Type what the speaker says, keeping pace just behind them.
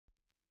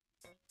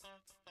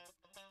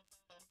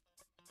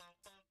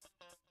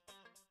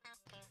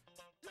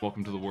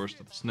Welcome to the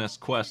worst of the SNES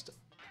Quest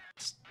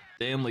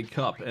Stanley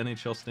Cup,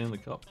 NHL Stanley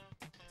Cup.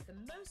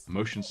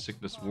 Motion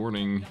sickness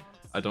warning.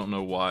 I don't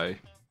know why.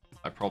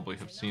 I probably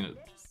have seen it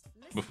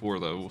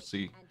before though, we'll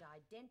see.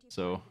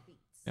 So,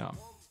 yeah.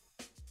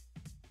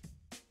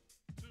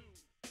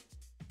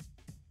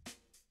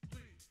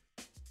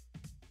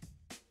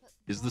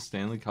 Is the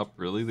Stanley Cup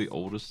really the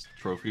oldest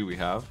trophy we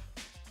have?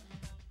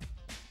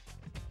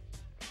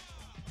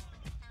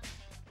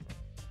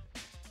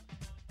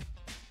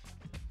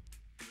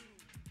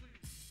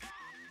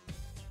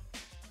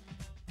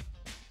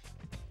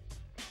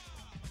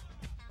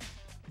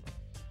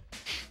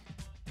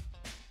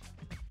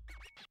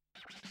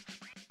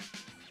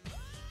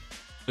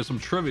 There's some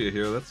trivia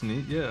here, that's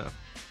neat, yeah.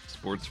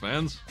 Sports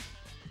fans.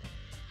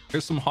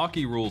 Here's some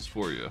hockey rules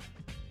for you.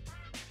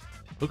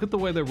 Look at the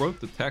way they wrote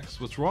the text,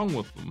 what's wrong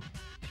with them?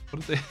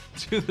 What did they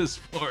do this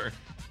for?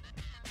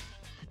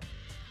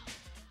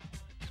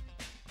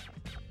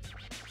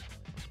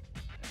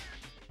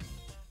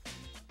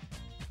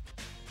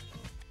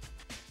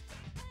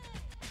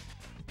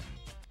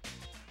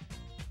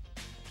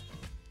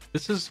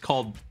 This is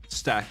called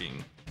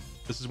stacking.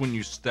 This is when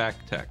you stack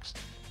text.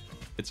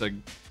 It's a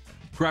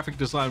graphic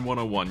design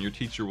 101. Your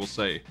teacher will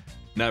say,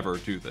 never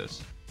do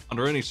this.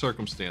 Under any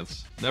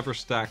circumstance, never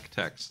stack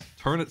text.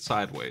 Turn it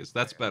sideways.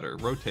 That's better.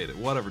 Rotate it.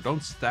 Whatever.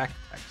 Don't stack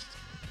text.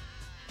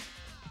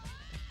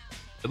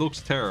 It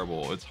looks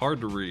terrible. It's hard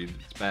to read.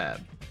 It's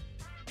bad.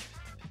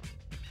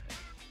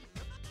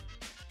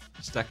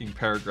 Stacking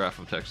paragraph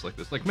of text like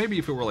this. Like maybe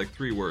if it were like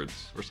 3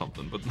 words or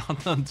something, but not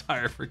the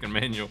entire freaking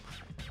manual.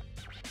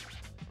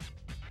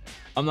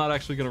 I'm not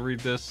actually going to read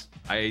this.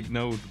 I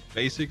know the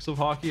basics of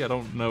hockey. I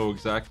don't know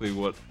exactly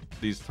what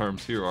these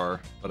terms here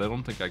are, but I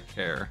don't think I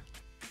care.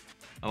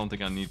 I don't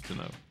think I need to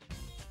know.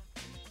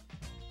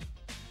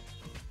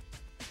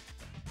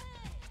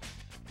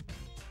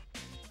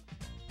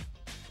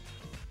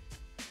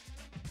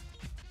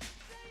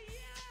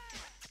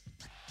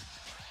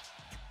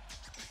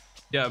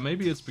 Yeah,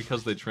 maybe it's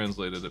because they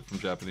translated it from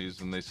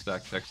Japanese and they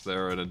stack text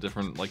there in a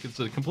different, like it's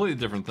a completely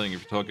different thing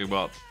if you're talking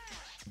about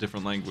a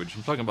different language.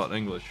 I'm talking about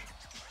English.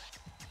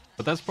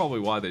 But that's probably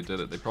why they did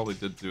it. They probably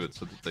did do it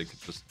so that they could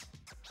just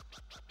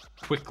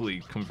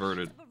quickly convert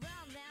it.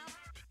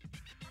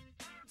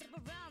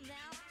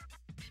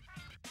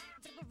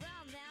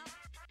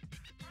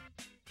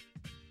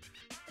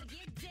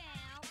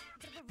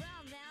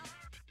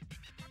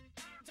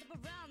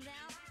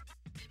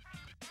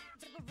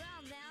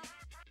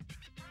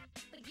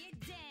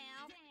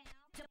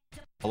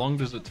 How long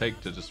does it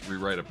take to just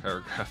rewrite a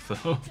paragraph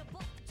though?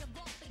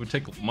 It would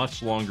take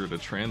much longer to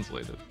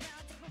translate it.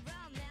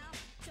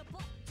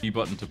 B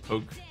button to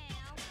poke.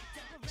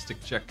 Stick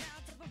check.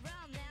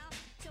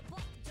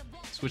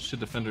 Switch to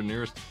defender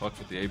nearest to puck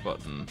with the A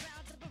button.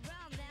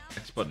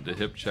 X button to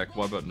hip check.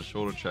 Y button to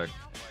shoulder check.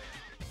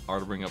 R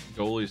to bring up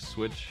goalie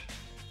switch.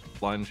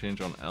 Line change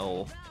on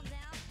L.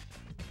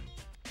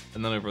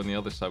 And then over on the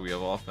other side we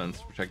have offense,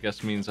 which I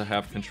guess means I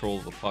have control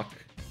of the puck.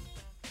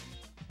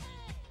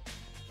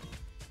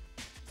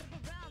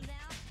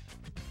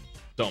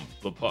 Dump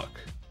the puck.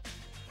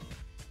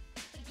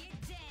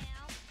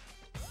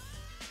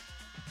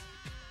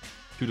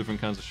 Two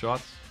different kinds of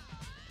shots.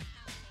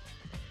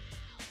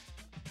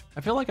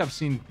 I feel like I've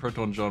seen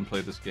Proton John play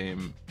this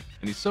game,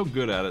 and he's so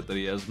good at it that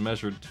he has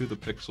measured to the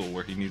pixel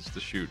where he needs to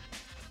shoot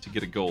to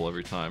get a goal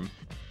every time.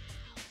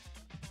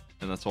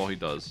 And that's all he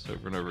does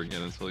over and over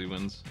again until he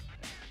wins.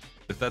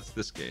 If that's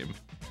this game.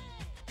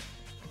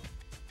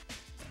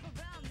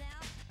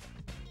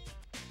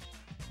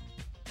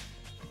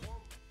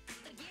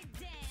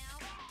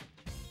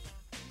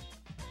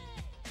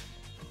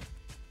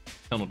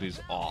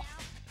 Penalties off.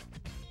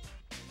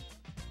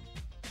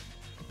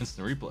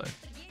 Instant replay.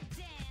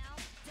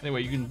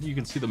 Anyway, you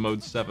can see the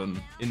mode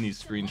 7 in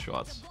these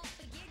screenshots.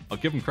 I'll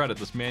give them credit,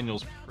 this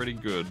manual's pretty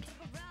good.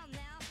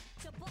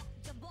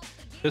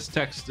 This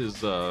text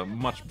is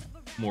much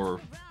more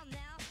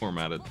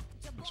formatted.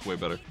 Looks way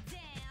better.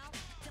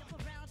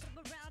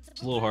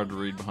 It's a little hard to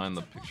read behind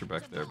the picture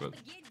back there, but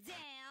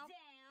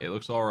it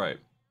looks alright.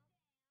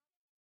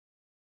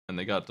 And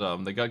they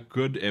got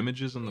good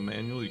images in the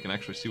manual. You can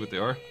actually see what they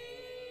are.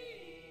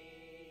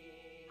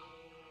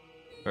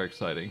 Very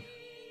exciting.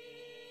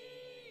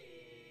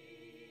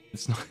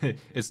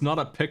 It's not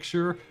a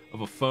picture of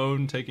a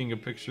phone taking a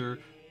picture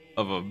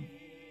of a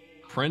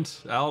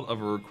print out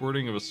of a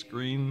recording of a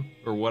screen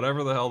or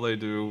whatever the hell they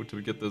do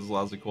to get those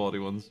lousy quality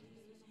ones.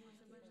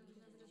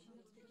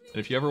 And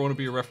if you ever want to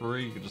be a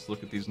referee, you can just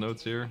look at these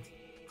notes here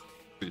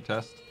for your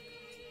test.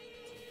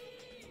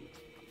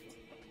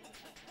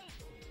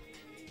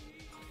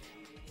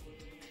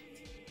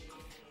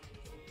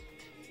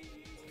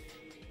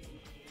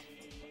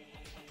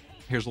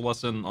 Here's a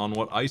lesson on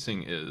what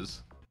icing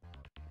is.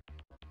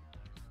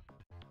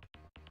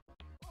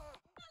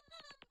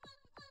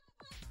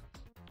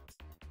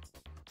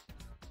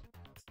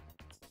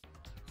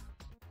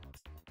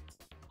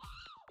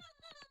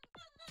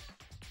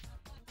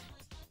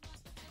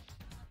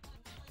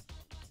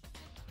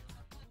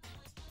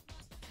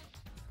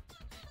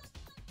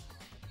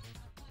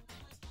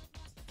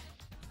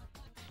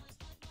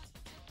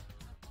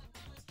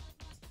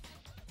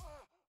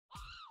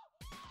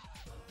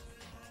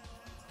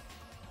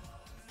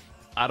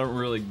 I don't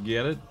really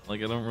get it.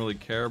 Like, I don't really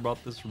care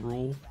about this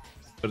rule,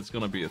 but it's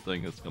gonna be a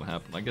thing that's gonna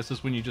happen. I guess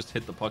it's when you just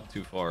hit the puck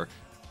too far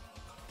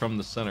from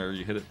the center,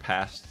 you hit it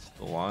past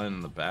the line in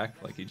the back.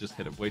 Like, he just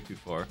hit it way too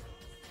far.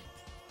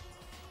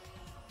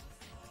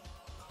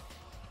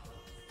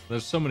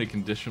 There's so many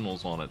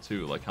conditionals on it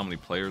too, like how many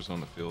players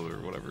on the field or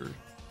whatever.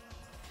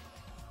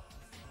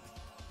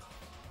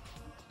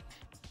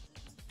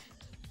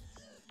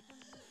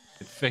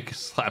 It fake a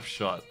slap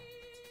shot.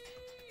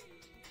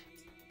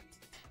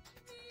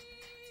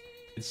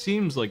 It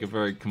seems like a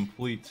very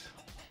complete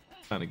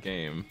kind of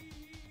game.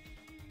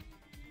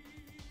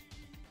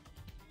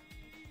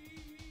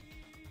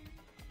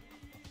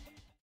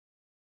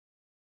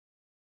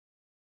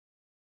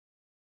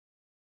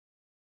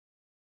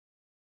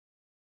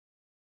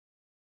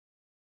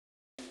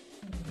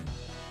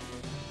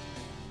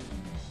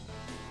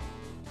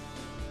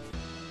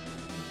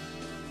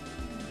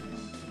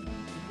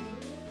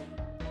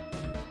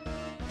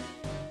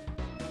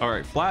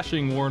 Alright,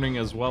 flashing warning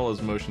as well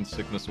as motion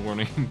sickness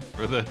warning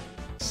for the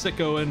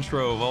sicko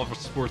intro of all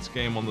sports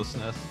game on the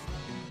SNES.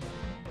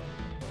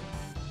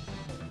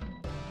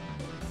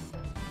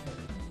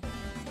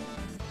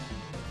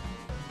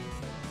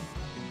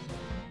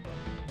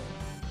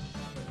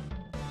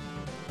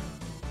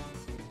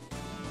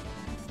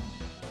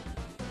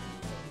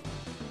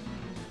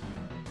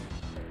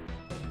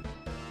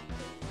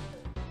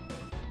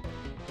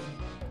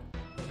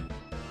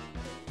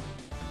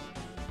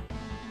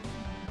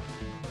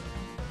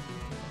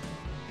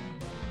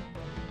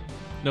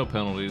 No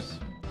penalties.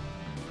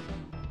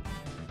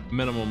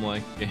 Minimum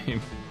length game.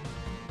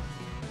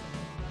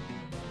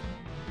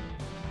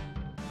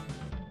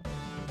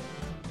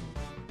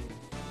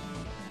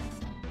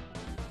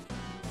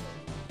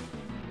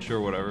 Sure,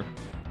 whatever.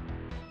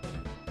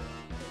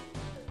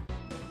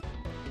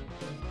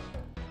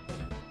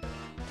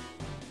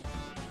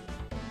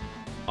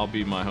 I'll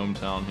be my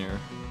hometown here.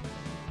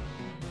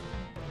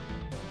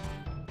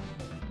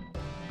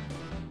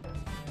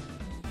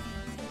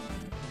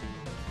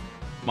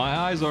 My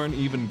eyes aren't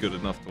even good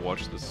enough to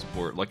watch this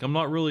sport. Like, I'm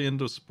not really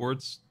into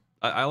sports.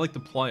 I like to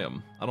play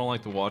them. I don't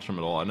like to watch them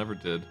at all. I never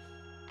did.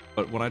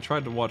 But when I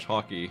tried to watch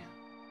hockey,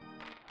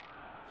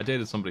 I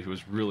dated somebody who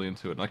was really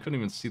into it, and I couldn't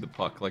even see the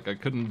puck. Like, I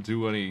couldn't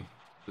do any...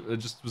 It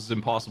just was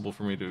impossible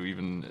for me to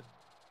even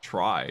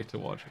try to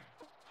watch it.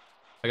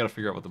 I gotta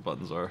figure out what the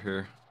buttons are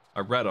here. I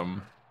read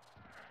them.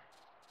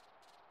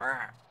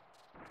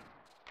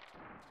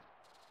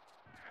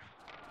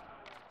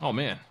 Oh,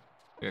 man.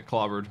 I got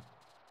clobbered.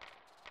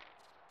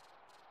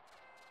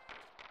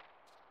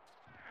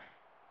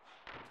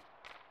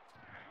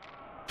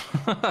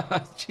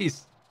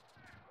 Jeez.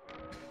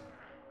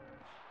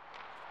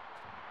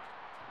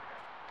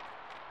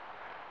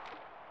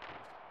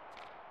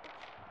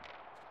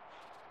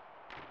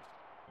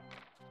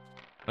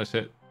 Nice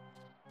hit.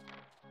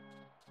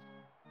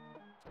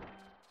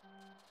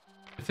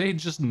 If they had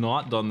just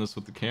not done this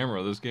with the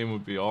camera, this game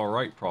would be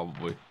alright,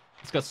 probably.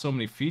 It's got so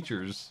many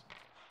features.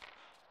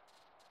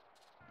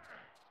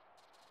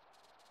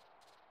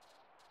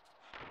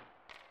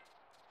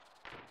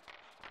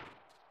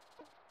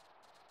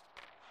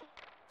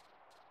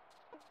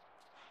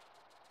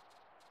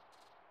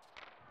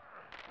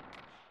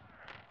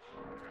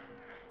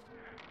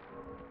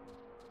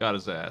 Got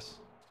his ass.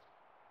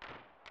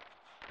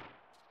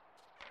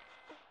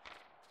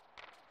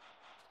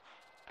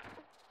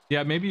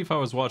 Yeah, maybe if I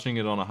was watching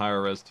it on a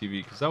higher res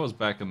TV, because that was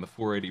back in the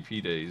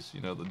 480p days,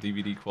 you know, the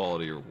DVD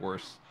quality or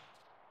worse.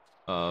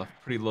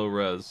 Pretty low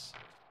res.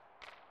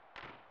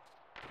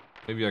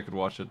 Maybe I could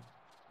watch it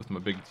with my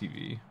big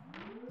TV,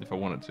 if I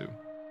wanted to.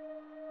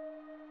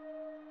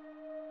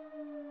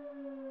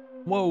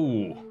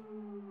 Whoa!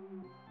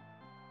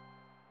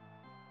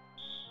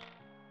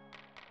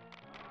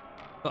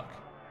 Fuck.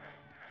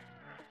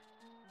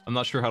 I'm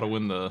not sure how to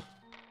win the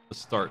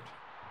start.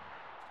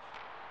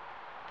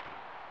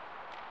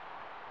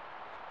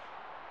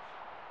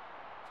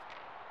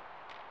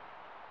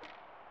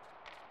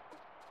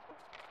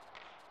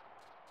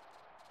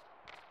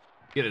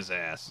 Get his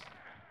ass.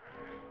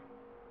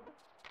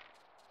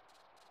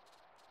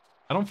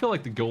 I don't feel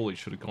like the goalie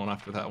should have gone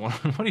after that one.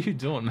 What are you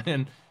doing,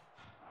 man?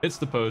 It's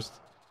the post.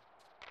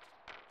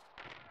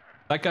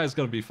 That guy's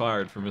gonna be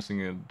fired for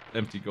missing an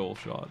empty goal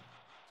shot.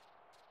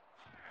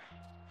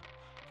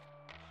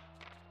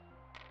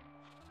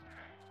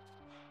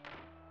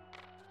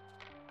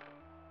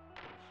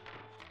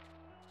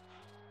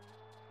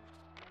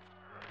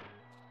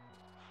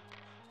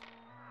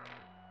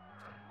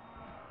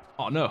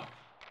 Oh, no.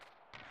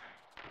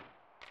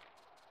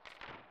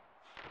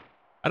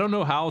 I don't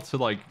know how to,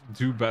 like,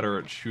 do better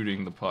at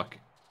shooting the puck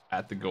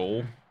at the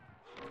goal.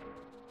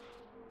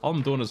 All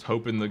I'm doing is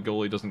hoping the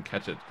goalie doesn't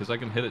catch it, because I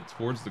can hit it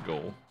towards the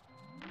goal.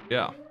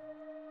 Yeah.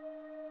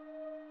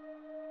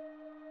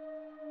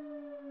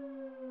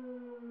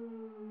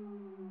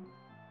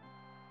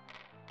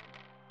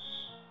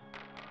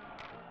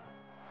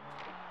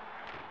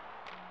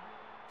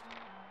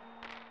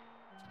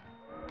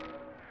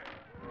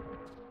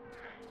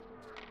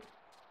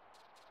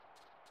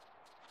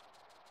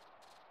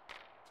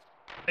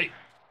 Hey,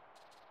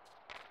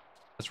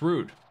 that's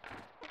rude.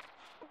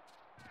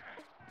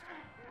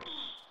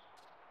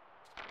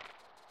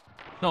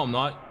 No, I'm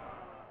not.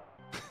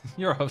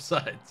 You're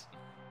offsides.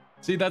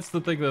 See, that's the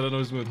thing that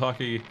annoys me with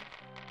hockey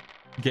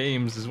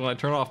games is when I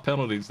turn off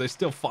penalties, they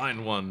still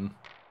find one.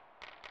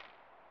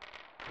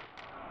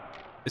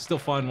 They still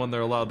find one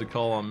they're allowed to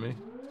call on me.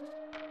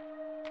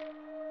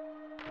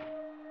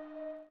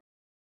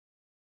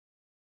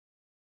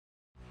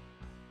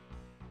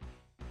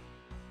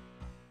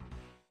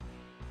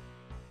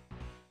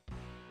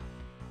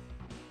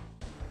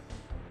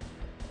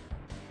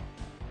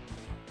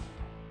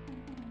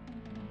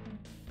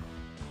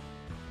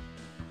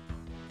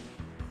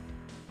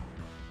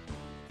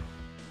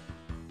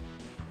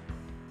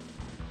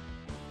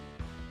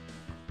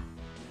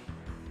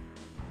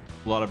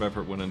 A lot of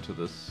effort went into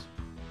this.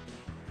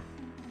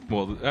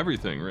 Well,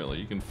 everything really.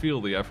 You can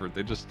feel the effort.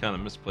 They just kind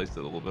of misplaced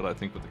it a little bit, I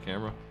think, with the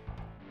camera.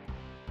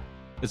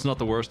 It's not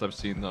the worst I've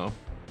seen, though.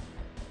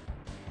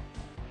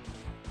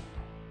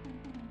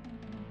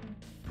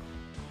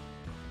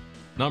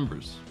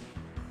 Numbers.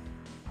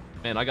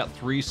 Man, I got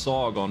 3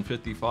 SOG on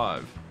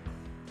 55. What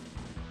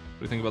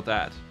do you think about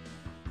that?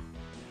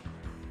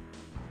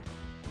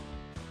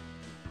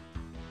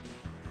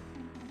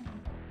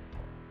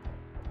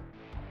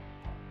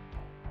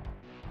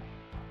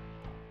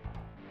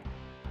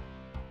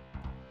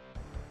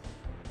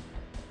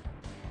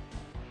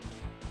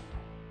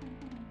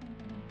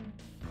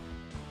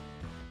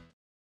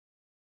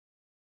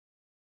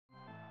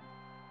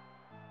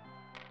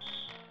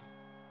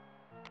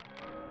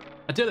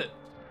 I did it!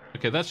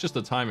 Okay, that's just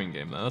a timing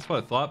game then. That's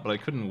what I thought, but I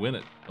couldn't win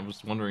it. I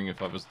was wondering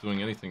if I was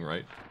doing anything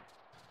right.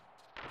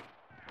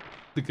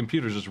 The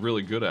computer's just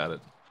really good at it.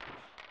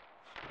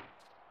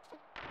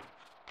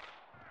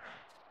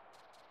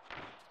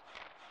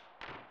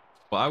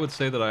 Well, I would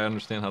say that I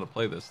understand how to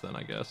play this then,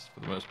 I guess,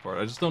 for the most part.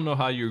 I just don't know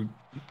how you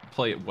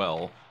play it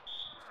well.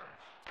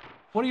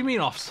 What do you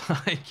mean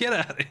offside? Get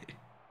out of here!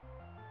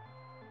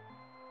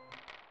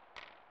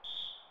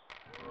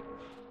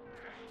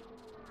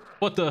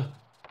 What the...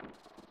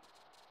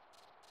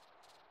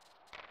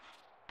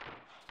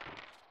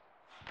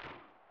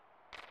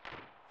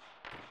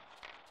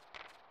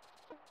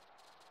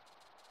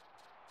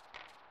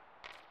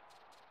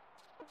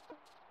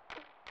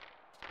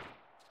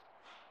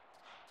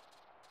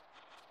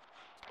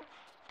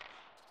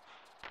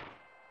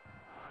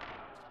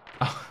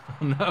 Oh,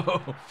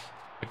 no.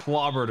 I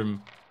clobbered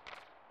him.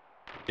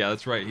 Yeah,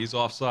 that's right. He's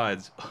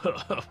offsides.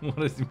 What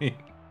does he mean?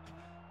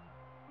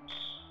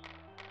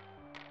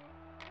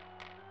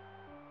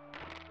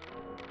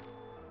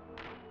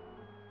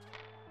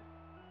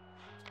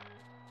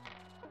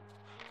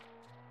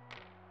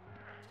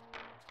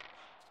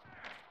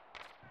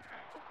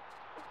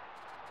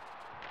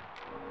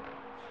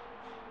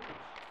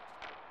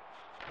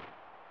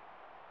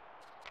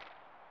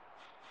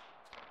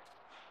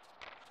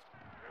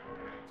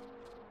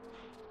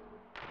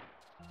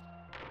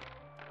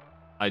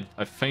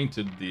 I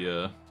feinted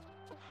the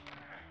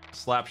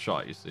slap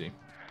shot, you see.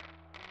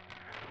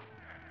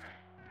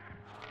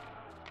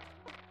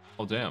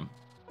 Oh, damn.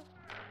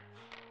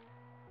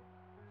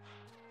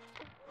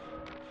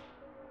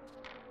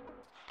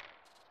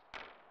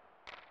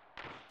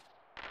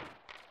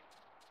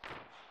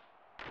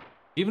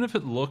 Even if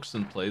it looks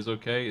and plays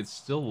okay, it's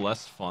still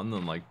less fun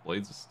than, like,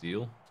 Blades of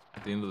Steel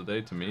at the end of the day,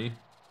 to me.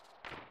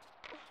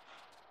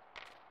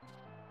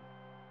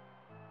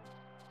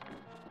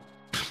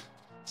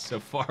 So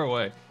far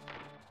away.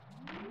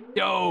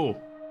 Yo!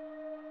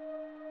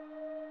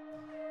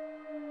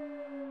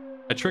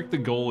 I tricked the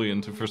goalie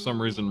into, for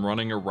some reason,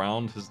 running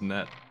around his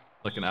net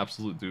like an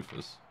absolute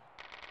doofus.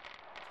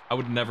 I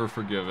would never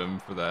forgive him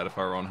for that if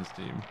I were on his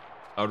team.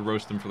 I would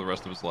roast him for the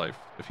rest of his life.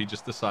 If he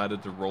just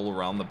decided to roll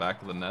around the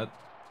back of the net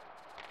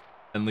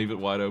and leave it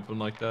wide open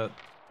like that.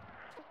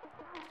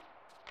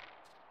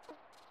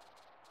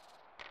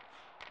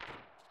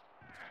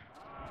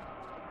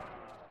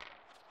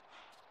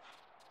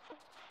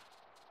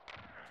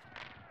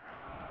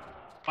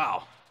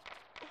 Wow.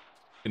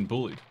 Getting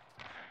bullied.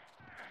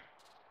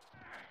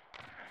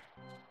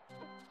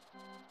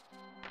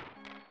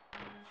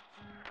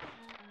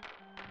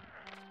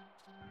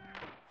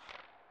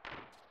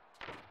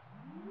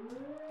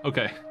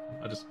 Okay.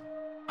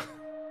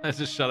 I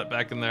just shut it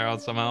back in there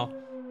out somehow.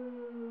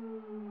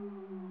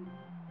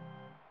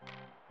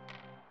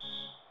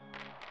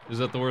 Is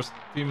that the worst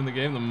team in the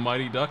game? The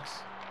Mighty Ducks?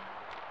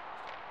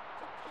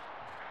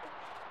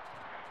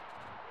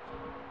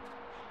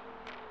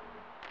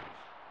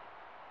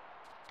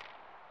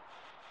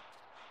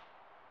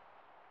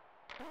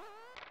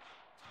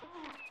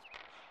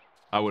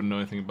 I wouldn't know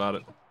anything about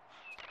it.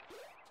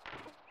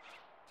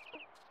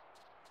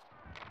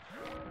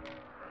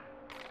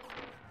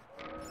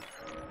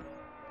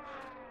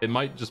 It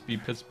might just be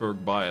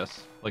Pittsburgh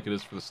bias, like it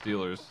is for the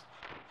Steelers.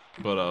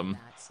 But,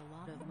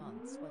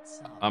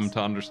 I'm to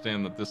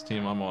understand that this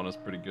team I'm on is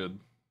pretty good.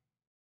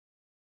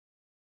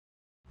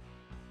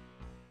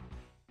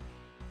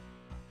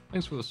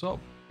 Thanks for the sub.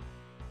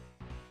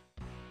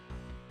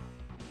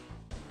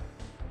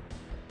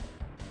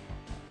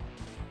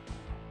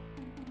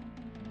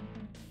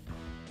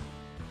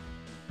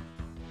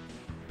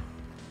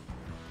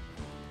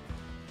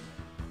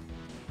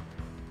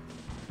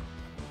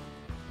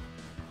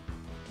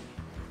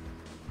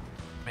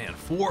 Man,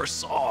 4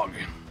 SOG.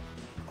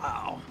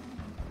 Wow.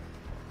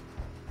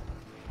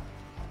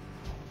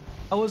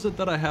 How is it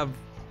that I have...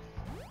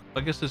 I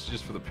guess it's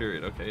just for the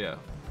period. Okay, yeah.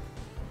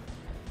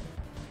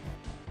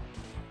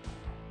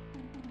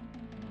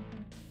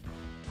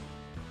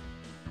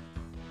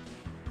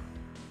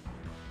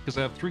 Because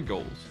I have 3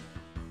 goals.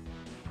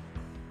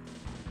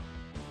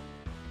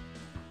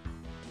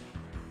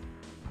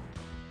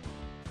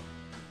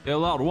 They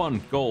allowed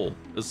 1 goal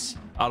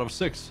out of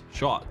 6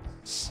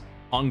 shots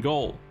on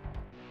goal.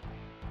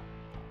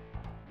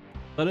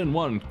 Let in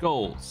 1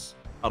 goals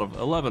out of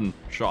 11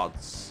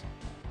 shots.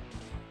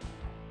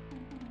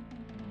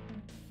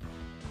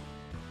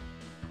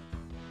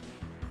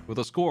 With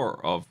a score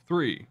of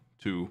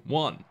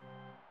 3-1.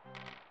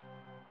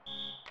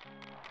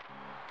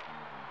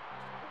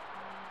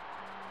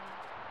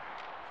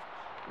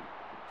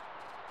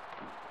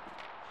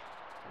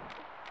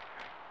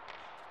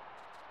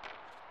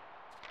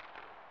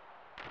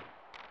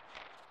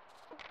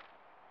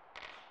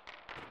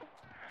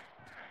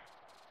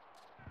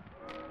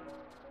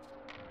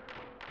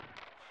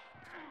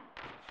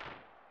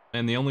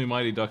 And the only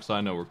Mighty Ducks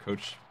I know were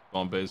Coach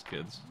Bombay's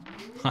kids.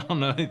 I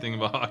don't know anything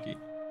about hockey.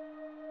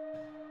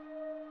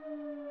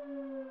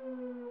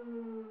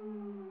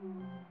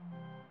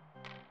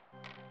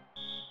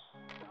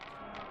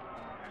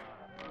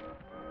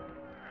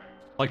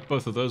 Like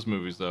both of those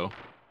movies, though.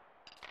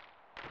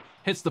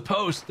 Hits the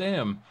post,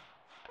 damn.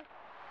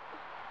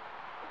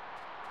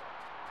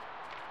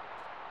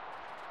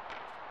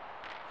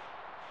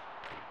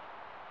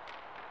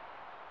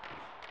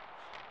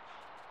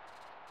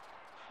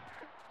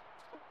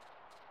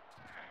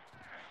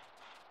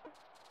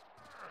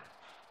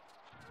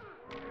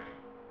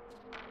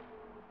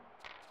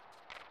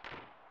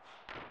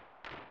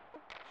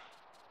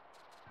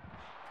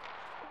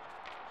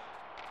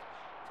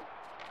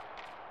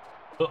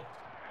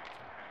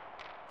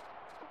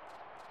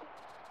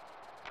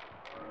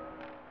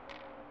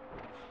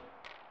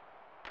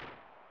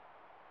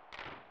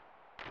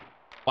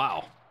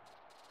 Wow.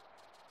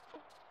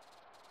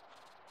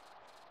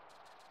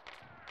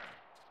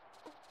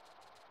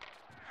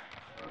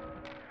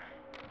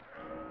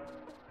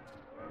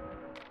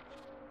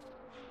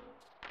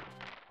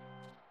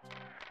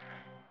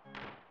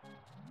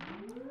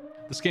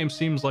 This game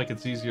seems like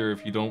it's easier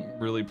if you don't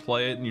really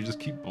play it and you just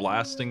keep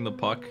blasting the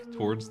puck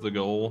towards the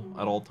goal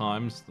at all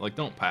times. Like,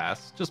 don't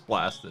pass, just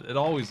blast it. It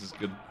always is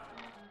good.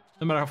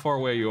 No matter how far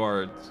away you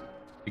are,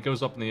 it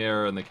goes up in the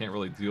air and they can't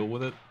really deal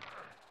with it.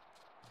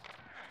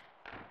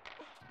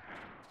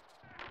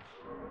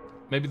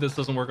 Maybe this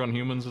doesn't work on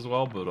humans as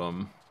well, but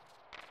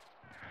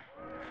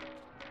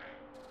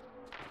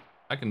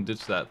I can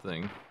ditch that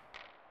thing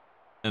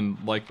and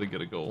likely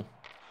get a goal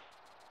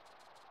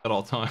at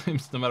all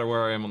times, no matter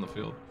where I am on the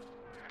field.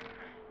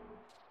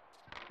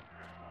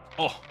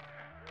 Oh.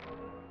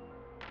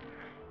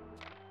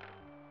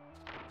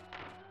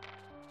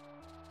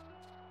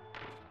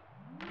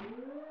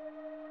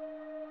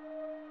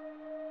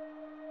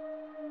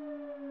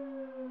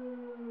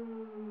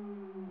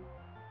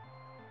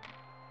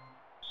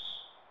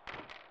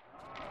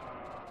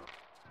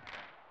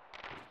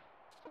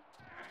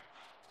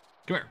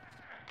 Come here.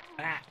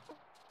 Ah.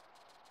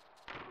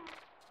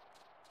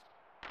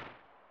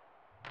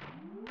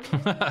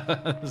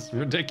 This is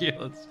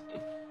ridiculous.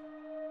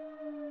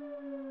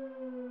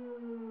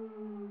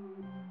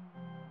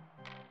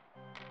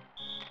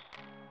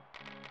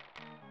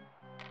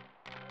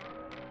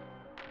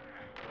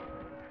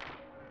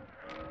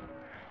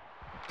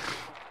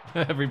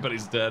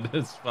 Everybody's dead.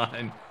 It's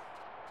fine.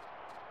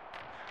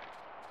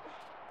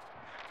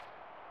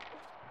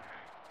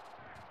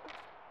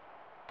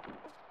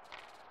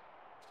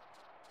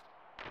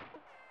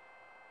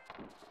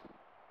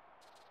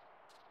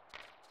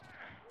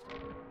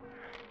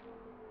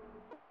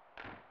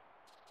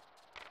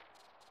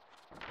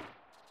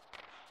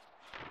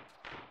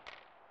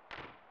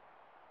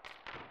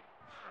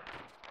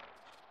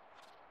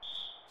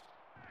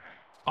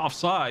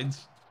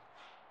 Offsides.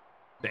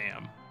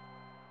 Damn.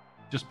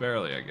 Just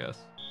barely, I guess.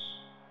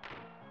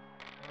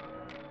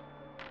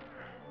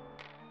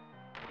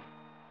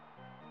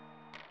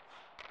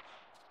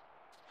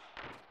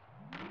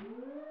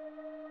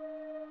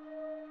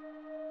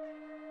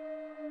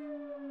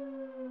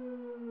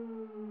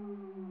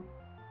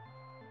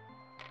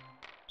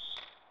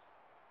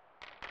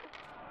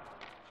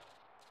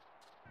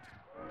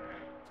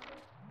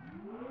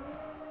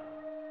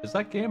 Is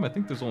that game? I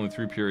think there's only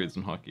 3 periods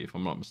in hockey, if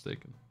I'm not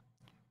mistaken.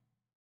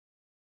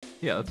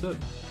 Yeah, that's it.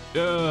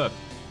 Yeah.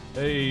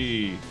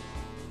 Hey.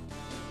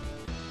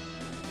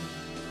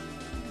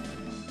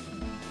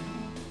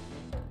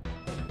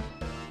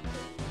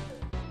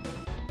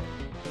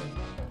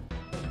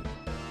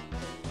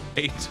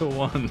 Eight to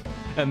 1,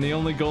 and the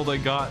only goal they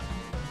got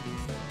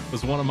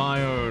was one of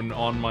my own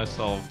on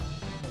myself.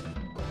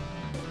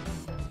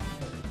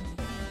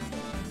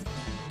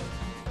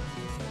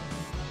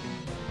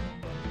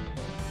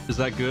 Is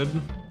that good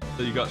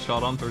that you got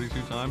shot on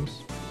 32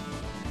 times?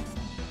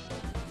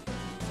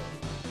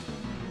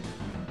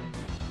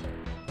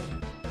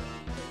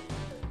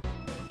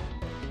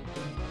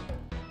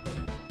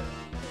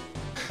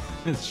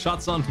 It's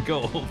shots on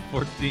goal,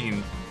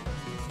 14.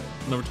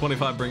 Number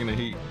 25 bringing the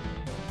heat.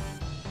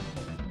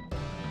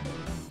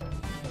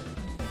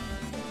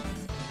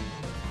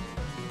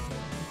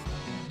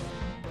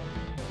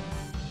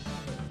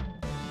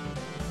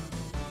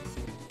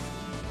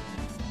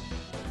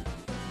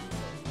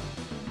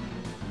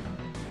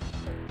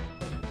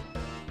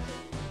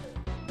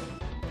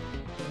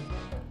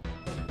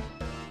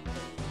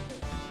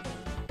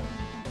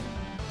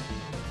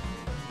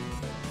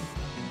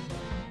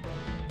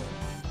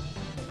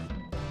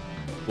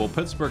 Well,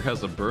 Pittsburgh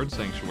has a bird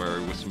sanctuary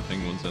with some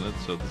penguins in it,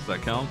 so does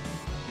that count?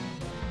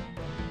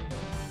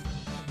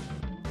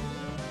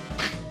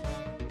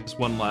 Just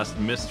one last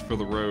mist for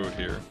the road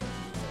here.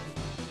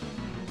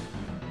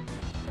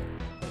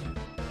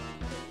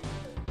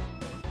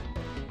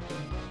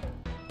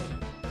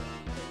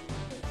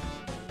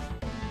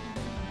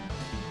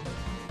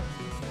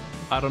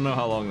 I don't know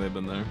how long they've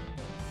been there.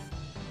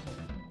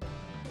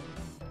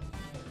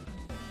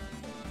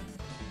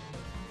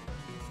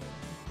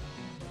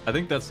 I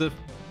think that's it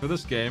for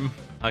this game.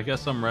 I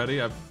guess I'm ready.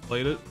 I've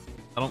played it.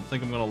 I don't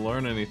think I'm going to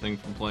learn anything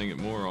from playing it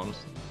more,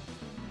 honestly.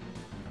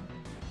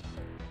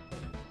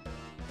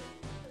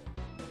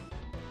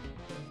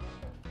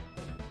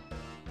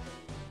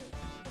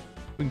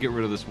 We can get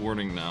rid of this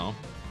warning now.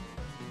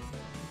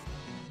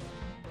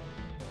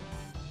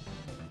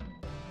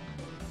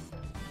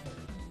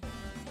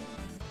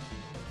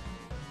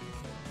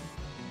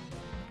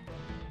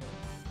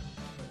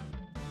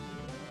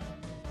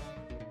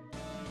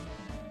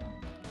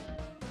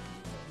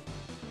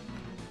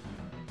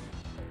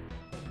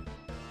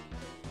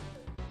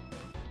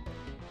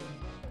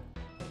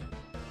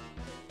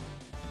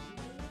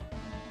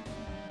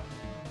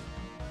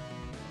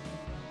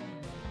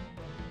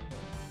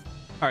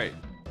 All right.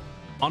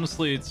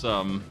 Honestly, it's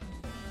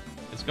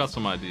got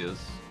some ideas.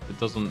 It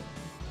doesn't.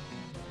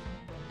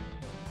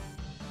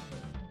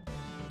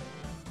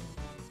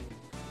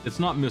 It's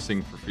not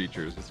missing for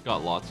features. It's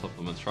got lots of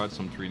them. It's tried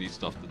some 3D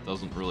stuff that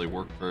doesn't really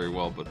work very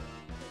well, but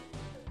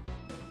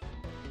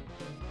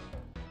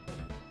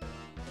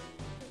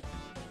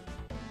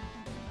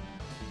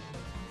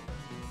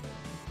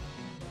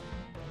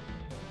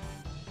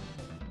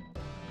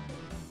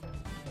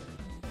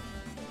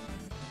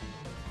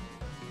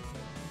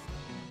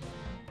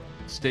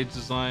stage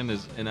design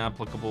is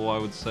inapplicable, I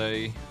would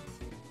say.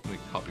 Let me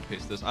copy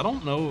paste this. I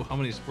don't know how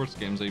many sports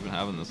games I even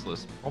have in this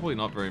list. Probably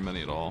not very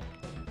many at all.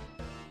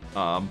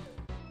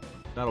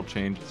 That'll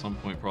change at some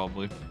point,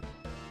 probably.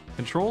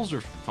 Controls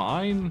are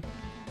fine.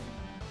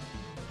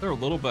 They're a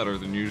little better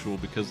than usual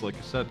because, like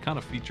I said, kind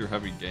of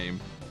feature-heavy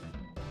game.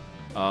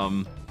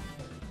 I'm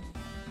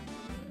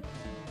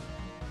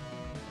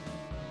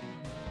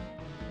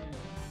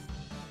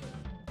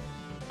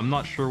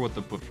not sure what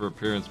to put for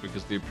appearance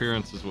because the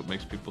appearance is what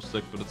makes people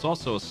sick, but it's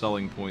also a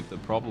selling point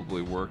that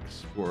probably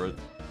works for it.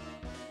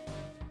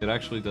 It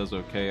actually does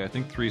okay. I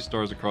think 3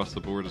 stars across the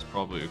board is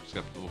probably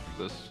acceptable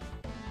for this.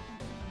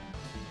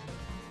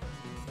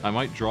 I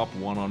might drop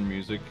 1 on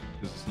music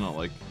because it's not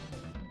like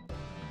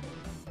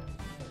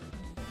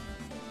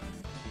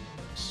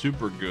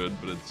super good,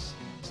 but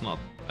it's not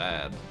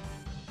bad.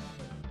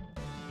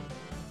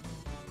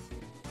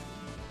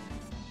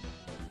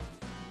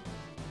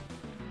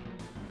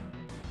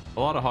 A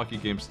lot of hockey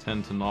games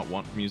tend to not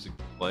want music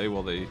to play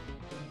while the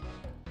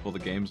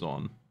game's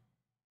on.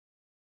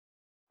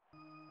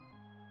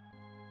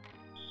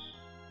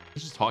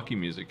 It's just hockey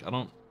music. I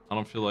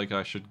don't feel like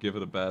I should give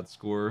it a bad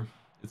score.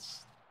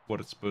 It's what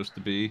it's supposed to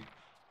be.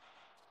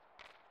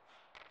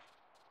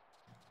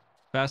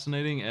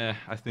 Fascinating?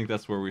 I think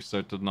that's where we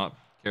start to not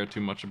care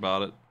too much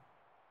about it.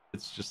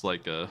 It's just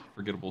like a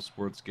forgettable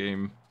sports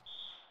game.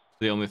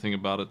 The only thing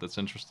about it that's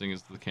interesting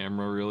is the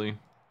camera, really.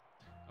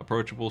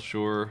 Approachable,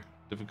 sure.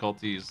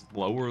 Difficulty is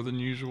lower than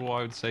usual.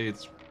 I would say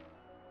it's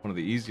one of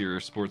the easier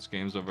sports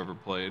games I've ever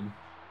played.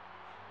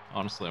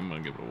 Honestly, I'm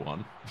gonna give it a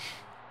 1.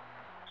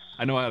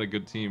 I know I had a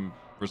good team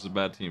versus a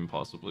bad team,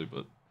 possibly,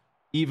 but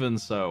even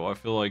so, I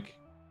feel like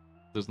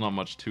there's not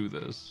much to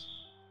this.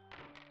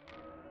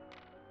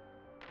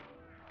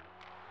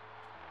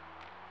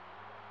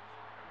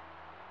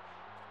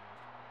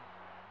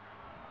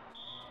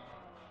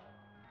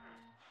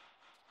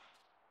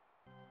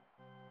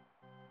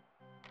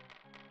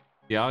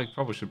 Yeah, I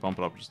probably should bump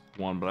it up just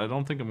 1, but I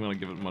don't think I'm going to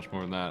give it much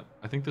more than that.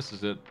 I think this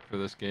is it for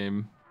this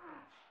game.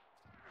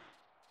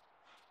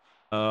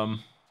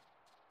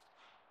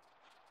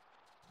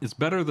 It's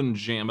better than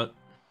Jam It,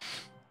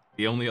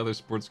 the only other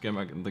sports game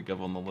I can think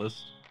of on the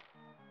list.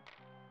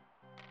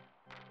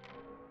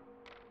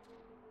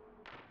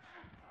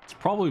 It's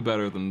probably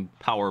better than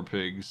Power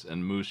Pigs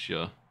and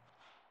Musha.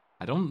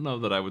 I don't know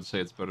that I would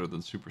say it's better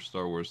than Super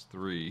Star Wars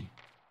 3.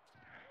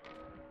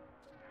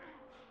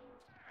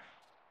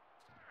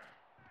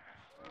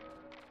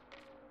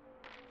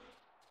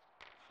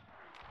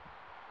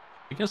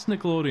 I guess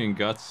Nickelodeon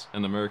Guts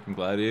and American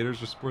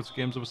Gladiators are sports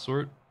games of a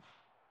sort.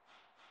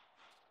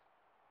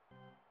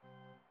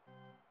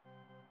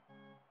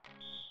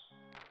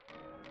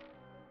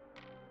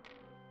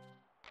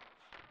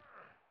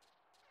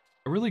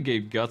 I really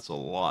gave Guts a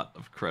lot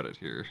of credit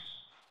here,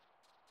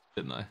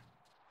 didn't I?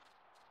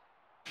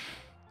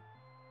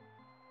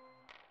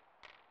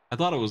 I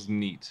thought it was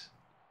neat.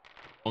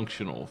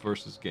 Functional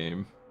versus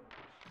game.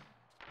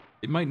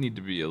 It might need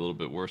to be a little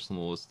bit worse on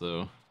the list,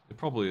 though. It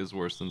probably is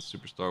worse than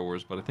Super Star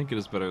Wars, but I think it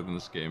is better than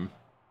this game.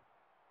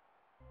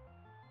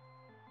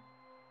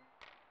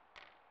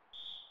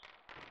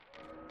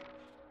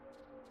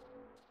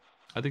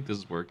 I think this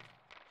is where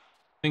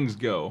things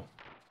go.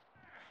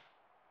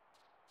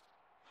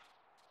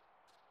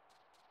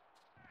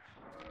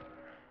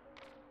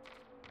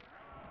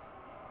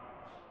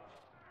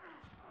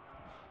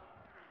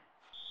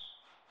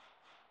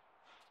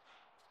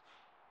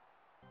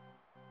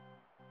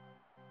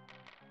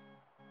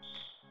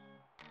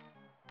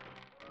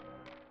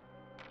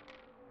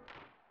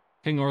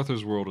 King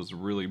Arthur's World is a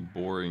really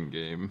boring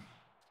game.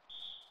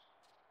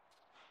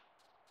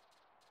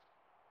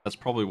 That's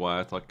probably why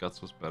I thought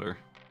Guts was better.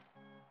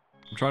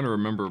 I'm trying to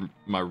remember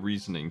my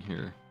reasoning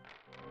here.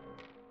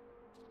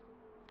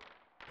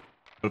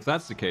 But if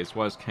that's the case,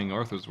 why is King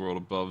Arthur's World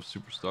above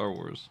Super Star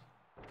Wars?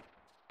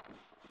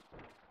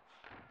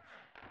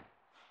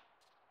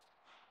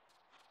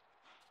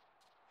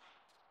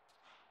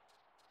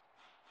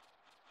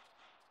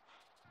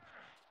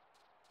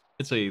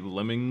 It's a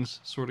Lemmings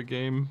sort of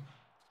game,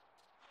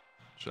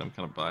 which I'm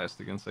kind of biased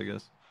against, I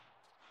guess.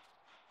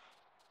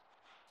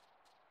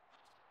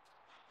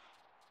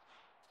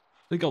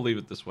 I think I'll leave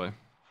it this way.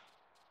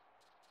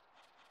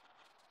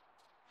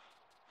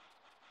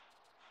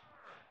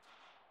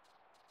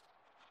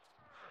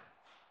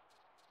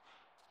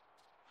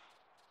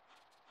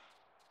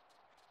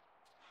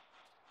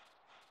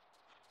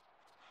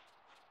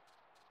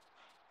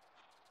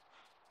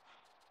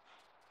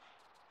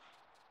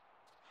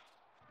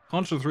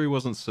 Contra 3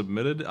 wasn't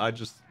submitted, I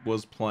just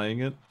was playing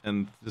it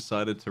and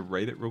decided to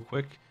rate it real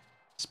quick.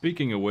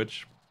 Speaking of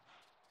which,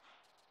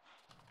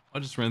 I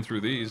just ran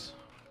through these.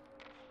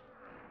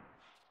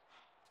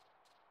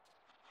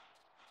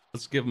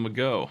 Let's give them a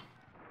go.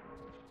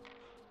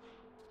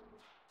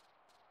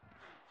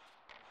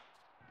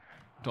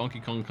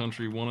 Donkey Kong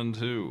Country 1 and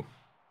 2.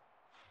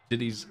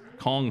 Diddy's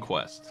Kong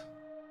Quest.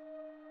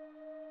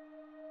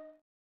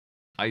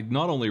 I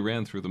not only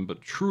ran through them,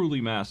 but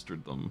truly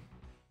mastered them.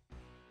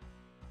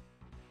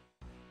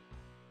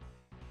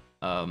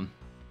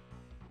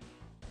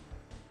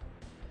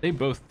 They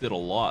both did a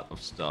lot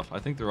of stuff. I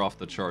think they're off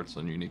the charts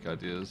on unique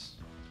ideas,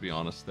 to be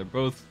honest. They're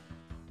both,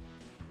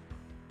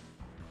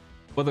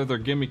 whether they're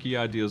gimmicky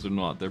ideas or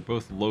not, they're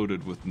both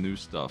loaded with new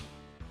stuff.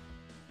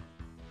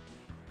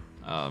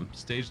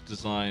 Stage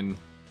design,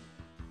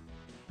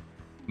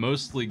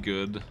 mostly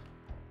good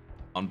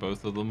on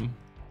both of them.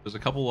 There's a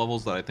couple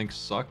levels that I think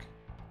suck.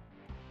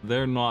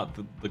 They're not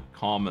the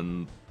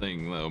common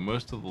thing, though.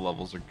 Most of the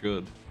levels are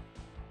good.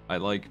 I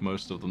like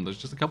most of them. There's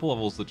just a couple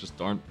levels that just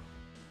aren't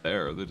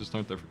there. They just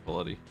aren't there for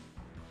quality.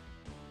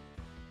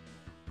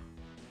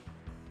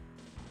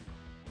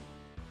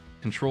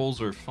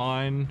 Controls are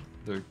fine.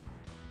 They're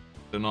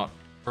not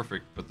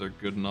perfect, but they're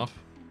good enough.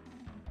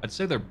 I'd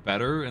say they're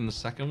better in the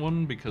second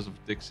one because of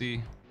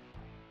Dixie.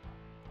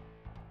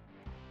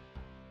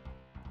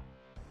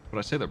 Would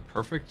I say they're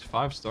perfect?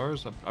 5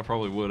 stars? I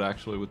probably would,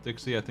 actually. With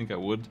Dixie, I think I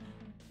would.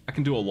 I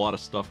can do a lot of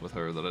stuff with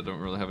her that I don't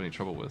really have any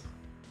trouble with.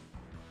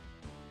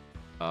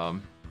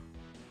 Of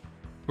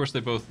course, they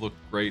both look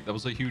great. That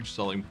was a huge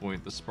selling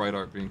point, the sprite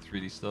art being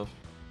 3D stuff.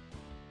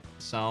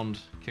 The sound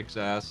kicks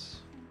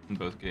ass in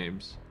both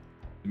games.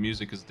 The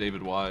music is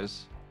David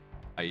Wise.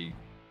 I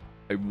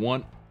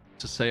want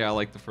to say I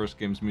like the first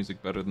game's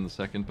music better than the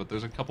second, but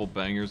there's a couple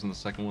bangers in the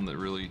second one that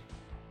really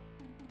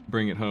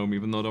bring it home,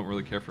 even though I don't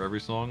really care for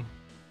every song.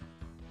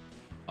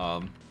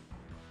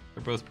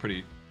 They're both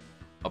pretty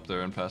up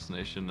there in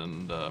fascination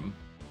and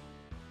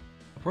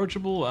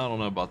approachable. I don't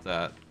know about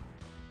that.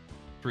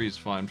 3 is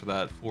fine for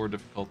that. 4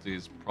 difficulty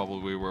is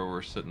probably where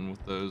we're sitting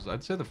with those.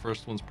 I'd say the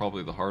first one's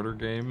probably the harder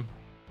game.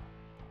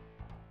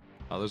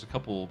 There's a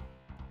couple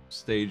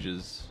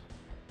stages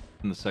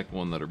in the second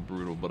one that are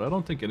brutal, but I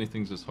don't think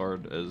anything's as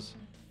hard as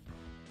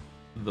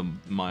the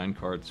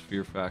Minecarts,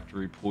 Fear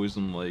Factory,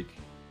 Poison Lake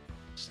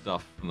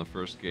stuff in the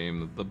first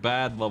game. The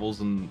bad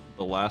levels in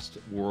the last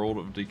world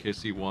of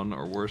DKC 1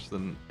 are worse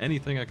than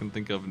anything I can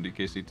think of in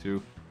DKC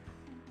 2,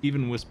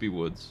 even Wispy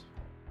Woods.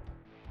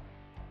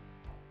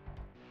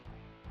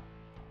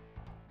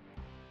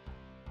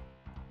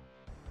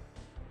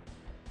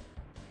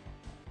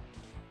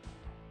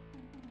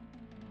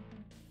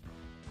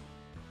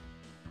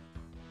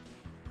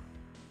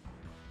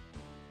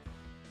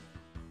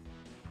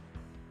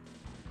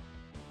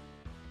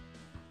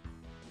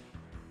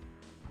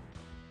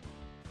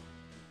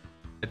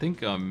 I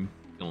think I'm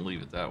gonna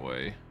leave it that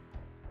way.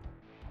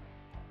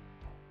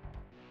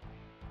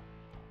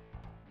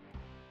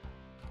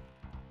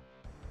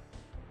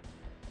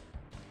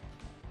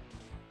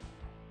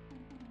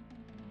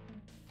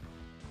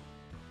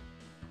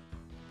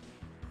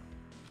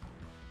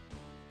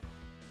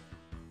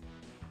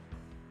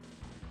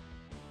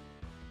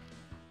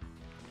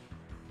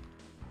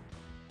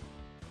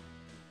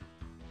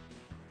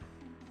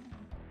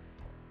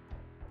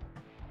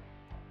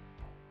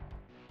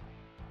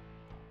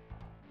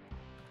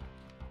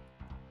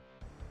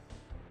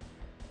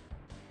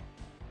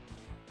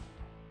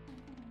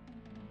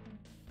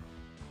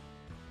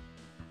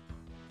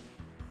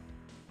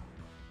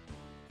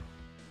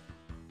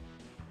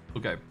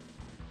 Okay.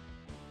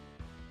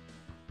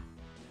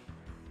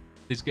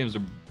 These games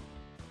are...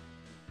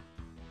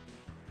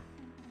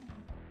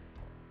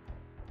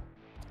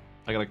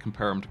 I gotta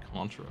compare them to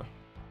Contra.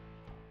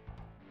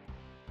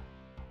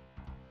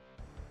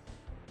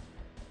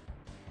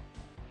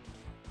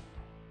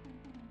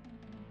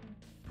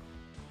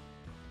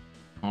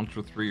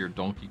 Contra 3 or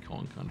Donkey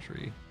Kong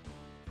Country.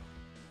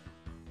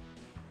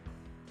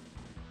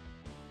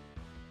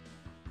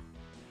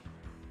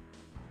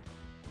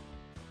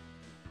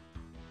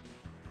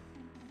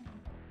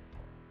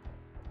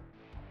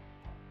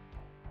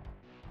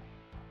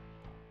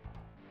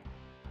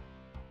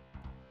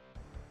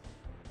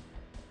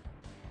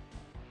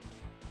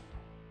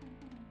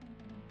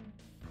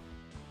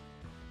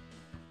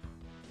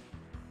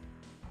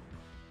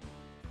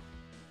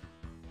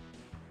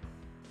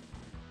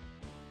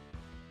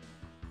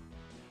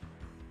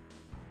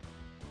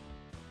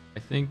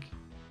 I think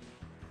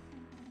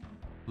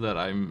that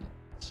I'm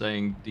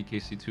saying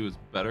DKC2 is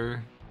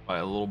better by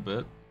a little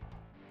bit.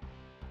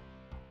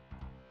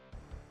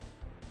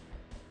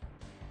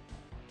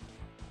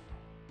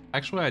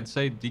 Actually, I'd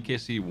say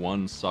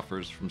DKC1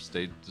 suffers from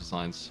stage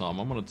design some.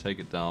 I'm going to take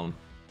it down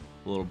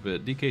a little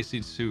bit.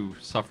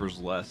 DKC2 suffers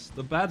less.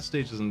 The bad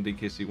stages in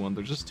DKC1,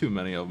 there's just too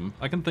many of them.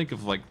 I can think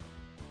of like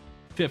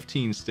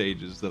 15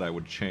 stages that I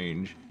would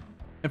change.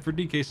 And for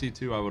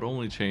DKC2, I would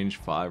only change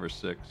 5 or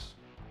 6.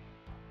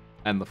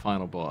 And the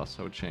final boss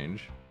I would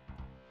change.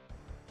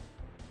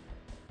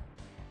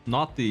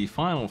 Not the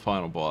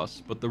final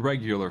boss, but the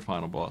regular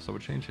final boss. I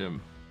would change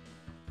him.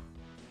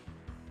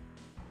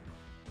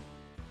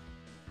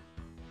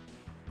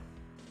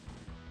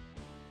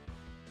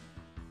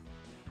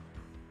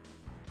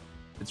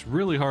 It's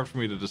really hard for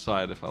me to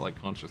decide if I like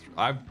Contra 3.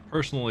 I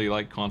personally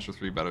like Contra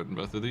 3 better than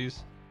both of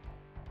these.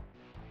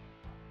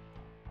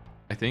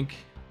 I think.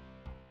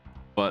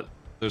 But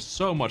there's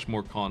so much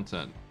more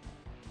content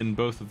in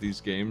both of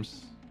these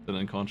games than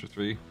in Contra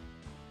 3.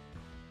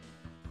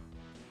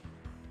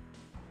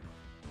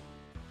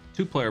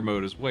 Two-player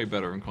mode is way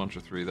better in Contra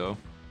 3 though.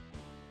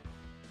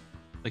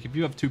 Like if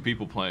you have 2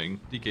 people playing,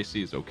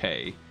 DKC is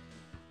okay.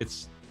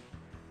 It's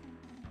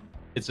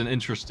an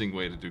interesting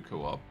way to do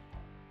co-op.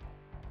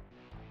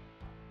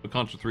 But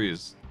Contra 3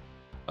 is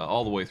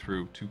all the way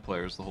through 2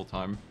 players the whole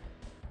time.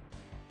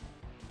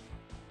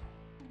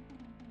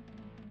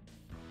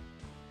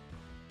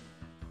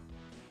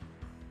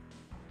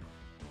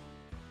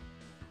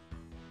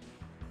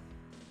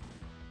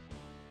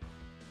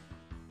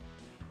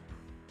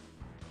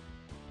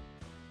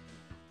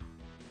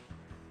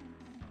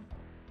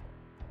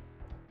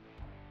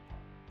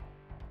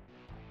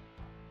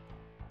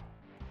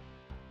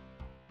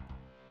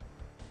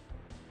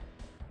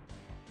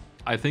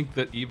 I think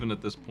that even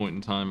at this point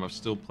in time, I've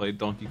still played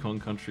Donkey Kong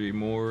Country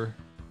more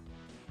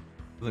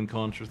than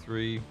Contra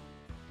 3.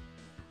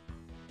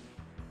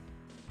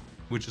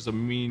 Which is a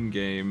mean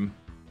game.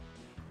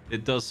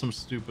 It does some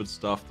stupid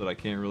stuff that I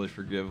can't really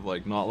forgive,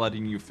 like not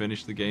letting you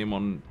finish the game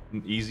on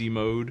easy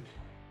mode.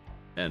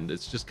 And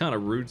it's just kind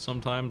of rude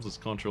sometimes, as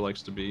Contra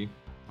likes to be.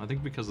 I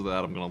think because of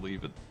that, I'm going to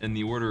leave it in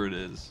the order it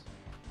is.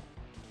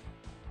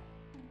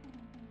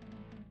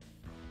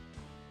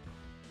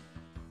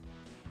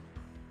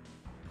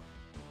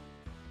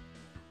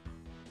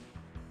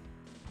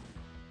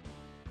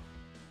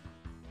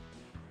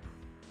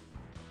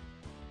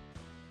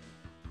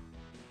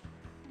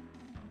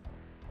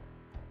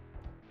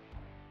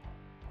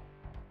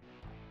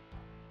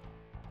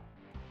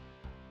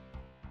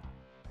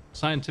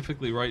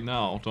 Scientifically, right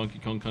now, Donkey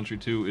Kong Country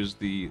 2 is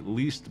the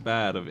least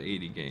bad of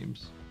 80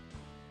 games.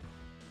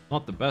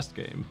 Not the best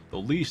game, the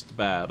least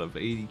bad of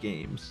 80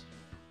 games.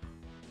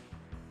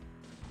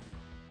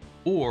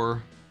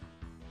 Or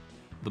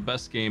the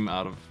best game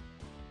out of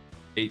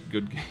 8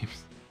 good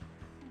games.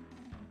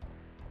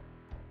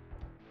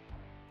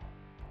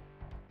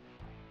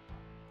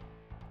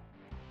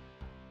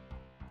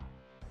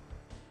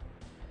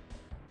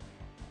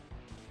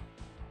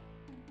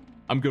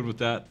 I'm good with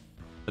that.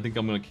 I think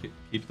I'm going to keep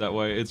it that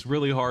way. It's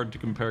really hard to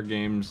compare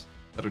games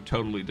that are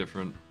totally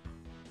different.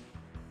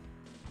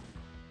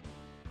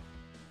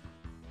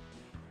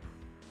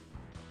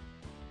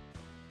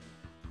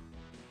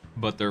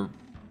 But they're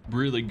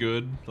really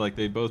good. Like,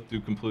 they both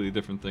do completely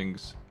different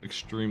things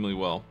extremely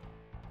well.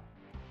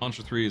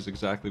 Contra 3 is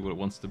exactly what it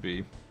wants to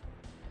be.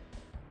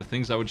 The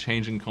things I would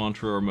change in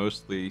Contra are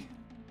mostly...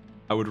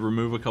 I would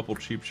remove a couple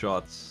cheap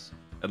shots,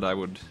 and I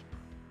would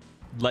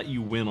let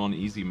you win on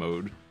easy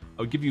mode.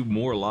 I would give you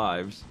more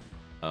lives.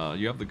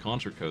 You have the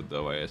Contra code,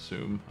 though, I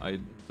assume. I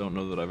don't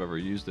know that I've ever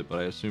used it, but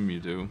I assume you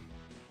do.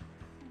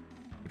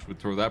 Which would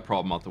throw that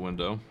problem out the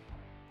window.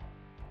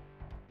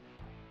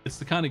 It's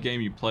the kind of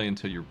game you play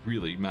until you're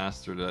really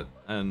mastered it,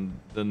 and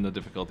then the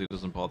difficulty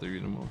doesn't bother you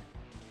anymore.